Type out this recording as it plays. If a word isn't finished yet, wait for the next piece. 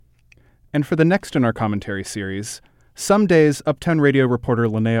And for the next in our commentary series, some days Uptown Radio reporter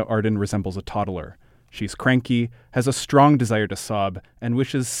Linnea Arden resembles a toddler. She's cranky, has a strong desire to sob, and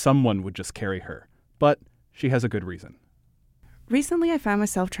wishes someone would just carry her. But she has a good reason. Recently, I found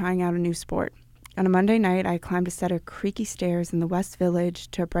myself trying out a new sport. On a Monday night, I climbed a set of creaky stairs in the West Village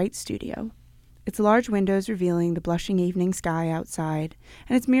to a bright studio. Its large windows revealing the blushing evening sky outside,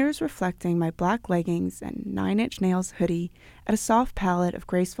 and its mirrors reflecting my black leggings and 9-inch nails hoodie at a soft palette of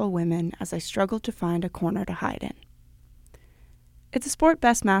graceful women as I struggled to find a corner to hide in. It's a sport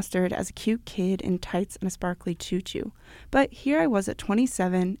best mastered as a cute kid in tights and a sparkly choo-choo, but here I was at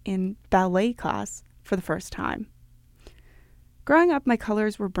 27 in ballet class for the first time. Growing up, my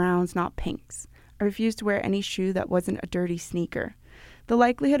colors were browns, not pinks. I refused to wear any shoe that wasn't a dirty sneaker. The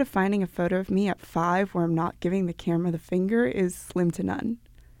likelihood of finding a photo of me at 5 where I'm not giving the camera the finger is slim to none.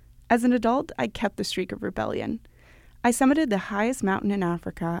 As an adult, I kept the streak of rebellion. I summited the highest mountain in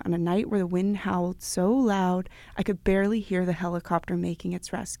Africa on a night where the wind howled so loud I could barely hear the helicopter making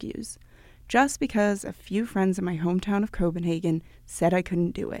its rescues, just because a few friends in my hometown of Copenhagen said I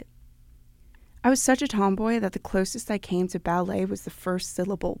couldn't do it. I was such a tomboy that the closest I came to ballet was the first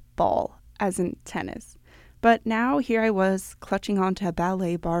syllable ball, as in tennis. But now here I was, clutching onto a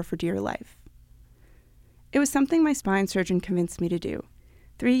ballet bar for dear life. It was something my spine surgeon convinced me to do,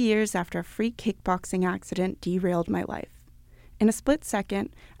 3 years after a freak kickboxing accident derailed my life. In a split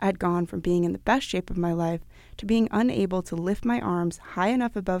second, I had gone from being in the best shape of my life to being unable to lift my arms high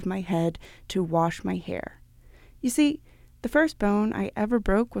enough above my head to wash my hair. You see, the first bone I ever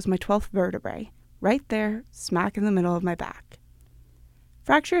broke was my 12th vertebrae, right there, smack in the middle of my back.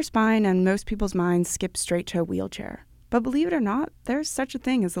 Fracture your spine and most people's minds skip straight to a wheelchair. But believe it or not, there's such a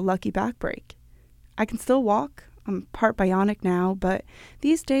thing as a lucky back break. I can still walk. I'm part bionic now, but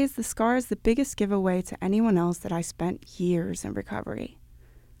these days the scar is the biggest giveaway to anyone else that I spent years in recovery.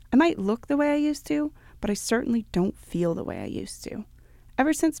 I might look the way I used to, but I certainly don't feel the way I used to.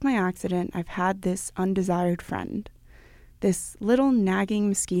 Ever since my accident, I've had this undesired friend. This little nagging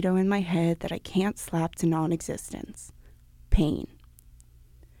mosquito in my head that I can't slap to non-existence. Pain.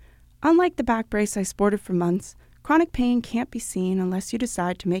 Unlike the back brace I sported for months, chronic pain can't be seen unless you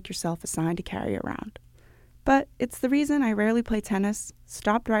decide to make yourself a sign to carry around. But it's the reason I rarely play tennis,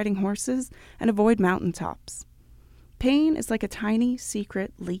 stopped riding horses, and avoid mountaintops. Pain is like a tiny,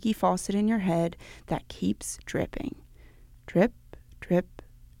 secret, leaky faucet in your head that keeps dripping. Drip, drip,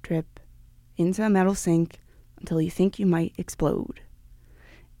 drip, into a metal sink until you think you might explode.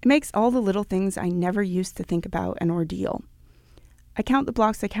 It makes all the little things I never used to think about an ordeal. I count the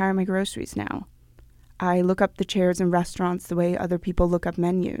blocks I carry my groceries now. I look up the chairs in restaurants the way other people look up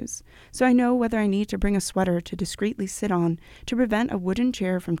menus, so I know whether I need to bring a sweater to discreetly sit on to prevent a wooden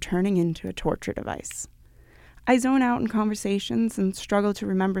chair from turning into a torture device. I zone out in conversations and struggle to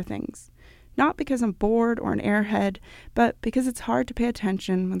remember things, not because I'm bored or an airhead, but because it's hard to pay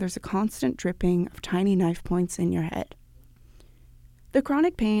attention when there's a constant dripping of tiny knife points in your head. The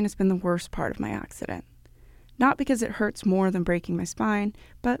chronic pain has been the worst part of my accident. Not because it hurts more than breaking my spine,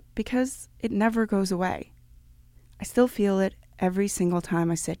 but because it never goes away. I still feel it every single time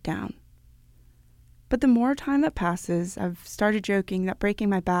I sit down. But the more time that passes, I've started joking that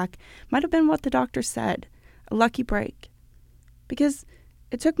breaking my back might have been what the doctor said, a lucky break. Because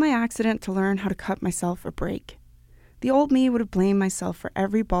it took my accident to learn how to cut myself a break. The old me would have blamed myself for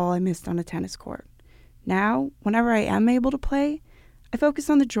every ball I missed on a tennis court. Now, whenever I am able to play, I focus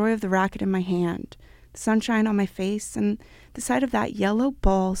on the joy of the racket in my hand, the sunshine on my face, and the sight of that yellow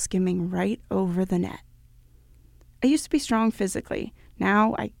ball skimming right over the net. I used to be strong physically.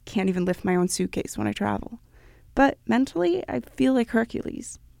 Now I can't even lift my own suitcase when I travel. But mentally, I feel like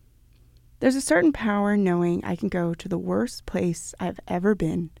Hercules. There's a certain power in knowing I can go to the worst place I've ever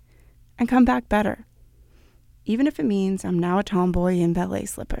been and come back better, even if it means I'm now a tomboy in ballet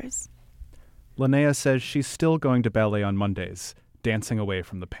slippers. Linnea says she's still going to ballet on Mondays, dancing away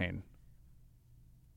from the pain.